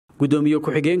Gudomiye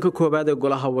Xigeenka koobaad ee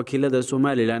Golaha Wakiilada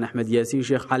Somaliland Axmed Yaasiin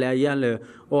Sheekh Cali Ayaale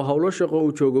oo hawlo shaqo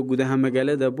u jooga gudaha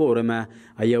magaalada Boorama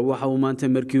ayaa waxa uu maanta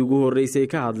markii ugu horeysay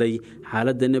ka hadlay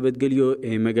xaaladda nabadgelyo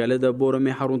ee magaalada Boorama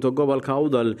xarunta gobolka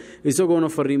Awdal isagoona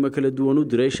fariimo kala duwan u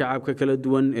diray shacabka kala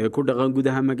duwan ee ku dhaqan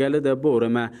gudaha magaalada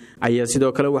Boorama ayaa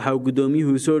sidoo kale waxa uu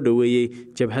gudoomiyuhu soo dhaweeyay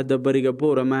jabhadda bariga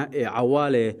Boorama ee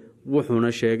Cawaale wuxuuna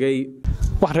sheegay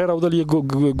wax reer Awdal iyo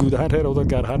guud ahaan reer Awdal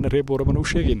gaar ahaan reer Boorama u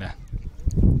sheegaynaa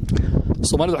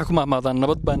Soomaalida waxa ku maamaadaan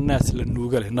nabad baa naas la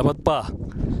nuuga leh nabad baa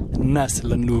naas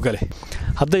la nuuga leh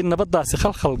haday nabadaasi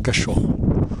khalkhal gasho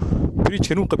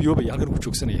bridge-kan uu qabiyoobay halkan ku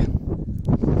joogsanaya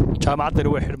jaamacadana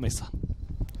way xirmaysaa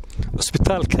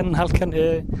hospitaalkan halkan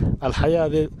ee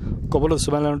alxayaade gobolada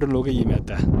Soomaaliland oo looga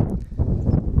yimaada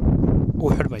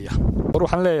uu xirmaya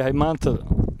waxaan leeyahay maanta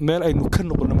meel aynu ka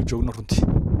noqono ma joogno runtii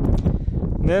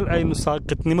meel aynu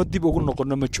saaqidnimo dib ugu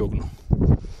noqono ma joogno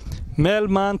meel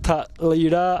maanta la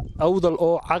yiraahdo Awdal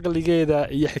oo aqligeeda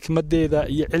iyo xikmadeeda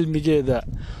iyo cilmigeeda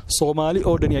Soomaali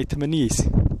oo dhan ay tamaniyaysi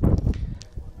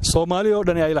Soomaali oo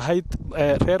dhan ay lahayd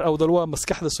reer Awdal waa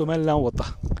maskaxda Somaliland wada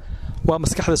waa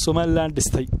maskaxda Somaliland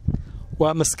dhistay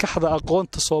waa maskaxda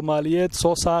aqoonta Soomaaliyeed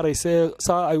soo saaraysa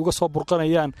saa ay uga soo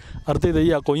burqanayaan ardayda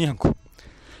iyo aqoonyahanku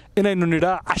inaynu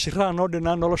nidhaa cashiraan oo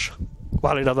dhanaan nolosha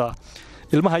waxa la yiraahdaa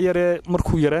ilmaha yar ee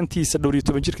markuu yaraantiisa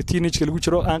 12 jirka teenage lagu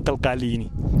jiro aan qalqaaliini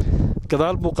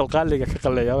gadaal buu qalqaaliga ka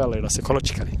qaleeyaa waa la yiraahdaa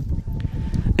psychologically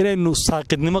inaynu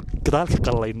saaqidnimo gadaal ka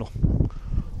qalayno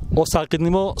oo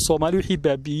saaqidnimo Soomaali wixii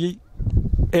baabiyay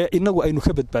ee inagu aynu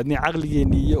ka badbaadnay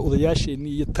aqligeena iyo odayaasheena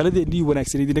iyo taladeena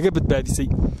wanaagsan idinaga badbaadisay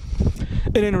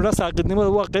inaynu nidhaa saaqidnimada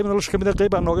waa qayb nolosha kamid ah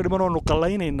qayb aan nooga dhiman oo nu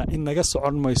qalaynayna inaga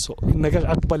socon mayso inaga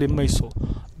aqbali mayso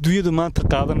dunyadu maanta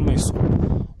qaadan mayso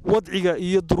wadciga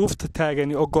iyo duruufta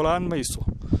taagani ogolaan mayso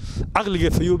aqliga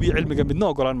fayoob iyo cilmiga midna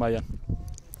ogolaan maayaan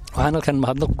waxaan halkan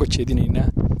mahadnaq uga jeedinaynaa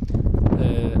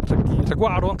rag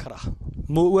waa caroon karaa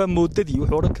waa moodadii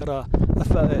wuxuu oran karaa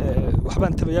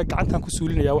waxbaan tabayaa gacantan ku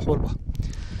suulinayaa wax walba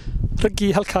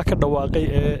raggii halkaa ka dhawaaqay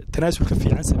ee tanaasulka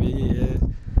fiican sameeyay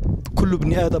كل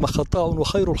ابن آدم خطاء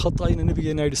وخير الخطائين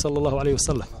نبينا صلى الله عليه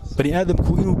وسلم بني آدم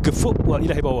كونوا قفوا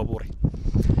وإلهي بوابوري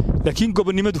لكن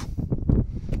قبل نمدو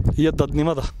هي ضد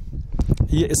نمده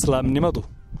هي إسلام نمده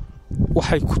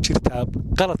waxay ku jirtaa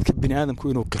qaladka bini aadamku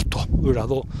inuu qirto oo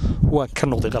yiraahdo waa ka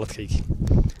noqday qaladkaygi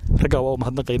raga waa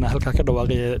mahadnaqayna halka ka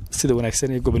dhawaaqay sida wanaagsan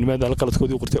ee gobonimada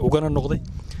qaladkoodii u qirtay ugana noqday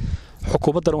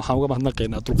xukuumaddan waxaan uga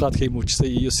mahadnaqaynaa dulqaadkay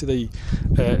muujisay iyo siday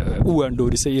u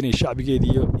waandoorisay inay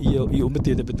shacbigeedii iyo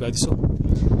ummadeeda badbaadiso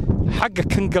xagga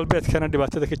kan galbeedkana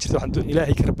dhibaatada ka jirta waxaan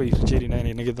ilaahay ka rabay rajeynaa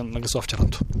inay naga soo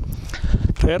afjaranto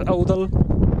reer Awdal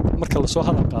marka la soo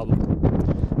hadal qaado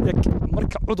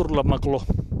marka cudur la maqlo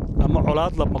ama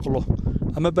colaad la maqlo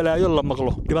ama balaayo la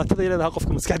maqlo dhibaatada leedahay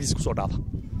qofka maskaxdiisa ku soo dhacda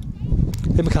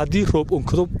imika hadii roob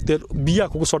onkado biyaa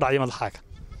kugu soo dhacay madaxaaga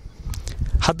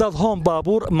haddaad hoon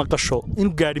baabuur maqasho in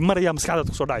gaari maraya maskaxdaada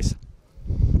ku soo dhacaysa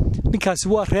ninkaasi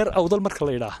waa reer Awdal marka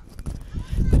la yiraahdo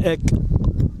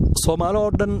Soomaali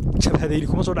oo dhan jabhadeeyay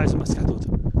kuma soo dhacaysa maskaxdooda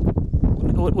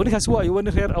ninkaasi waa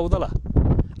reer Awdal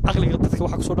aqliga dadka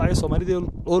waxa ku soo dhacay Soomaalida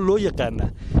oo loo yaqaan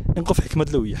in qof xikmad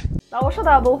loo yahay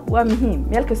daawashadaadu waa muhiim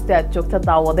meel kasta aad joogto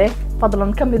daawade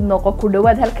fadlan ka mid noqo ku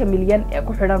dhawaad 1 milyan ee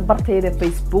ku xidhan bartayda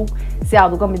Facebook si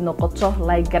aad uga mid noqoto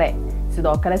like gare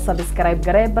sidoo kale subscribe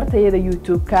gare bartayda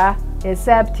YouTube-ka ee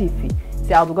Saab TV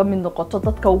si aad uga mid noqoto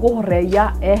dadka ugu horeeya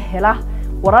ee hela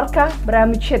wararka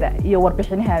barnaamijyada iyo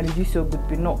warbixinaha aan idin soo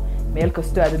gudbino meel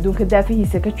kasta aad adduunka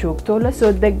daafihiisa ka joogto la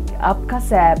soo deg abka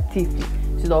Saab TV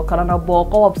sidoo kalena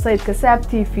booqo website-ka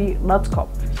saabtv.com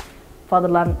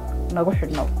fadlan nagu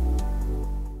xidhnow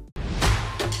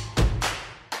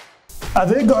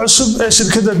adeega cusub ee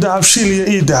shirkadda Dahabshiil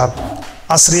iyo Dahab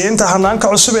casriyeynta hanaanka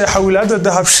cusub ee xawilada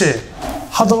Dahabshiil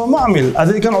hadaba macmil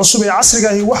adeegan cusub ee casriga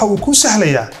ah waxa uu ku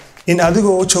sahlayaa in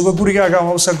adigoo jooga gurigaaga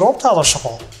hoose goobtaada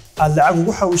shaqo aad lacag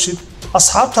ugu xawishid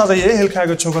asxaabtaada iyo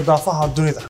ehelkaaga jooga daafaha dunida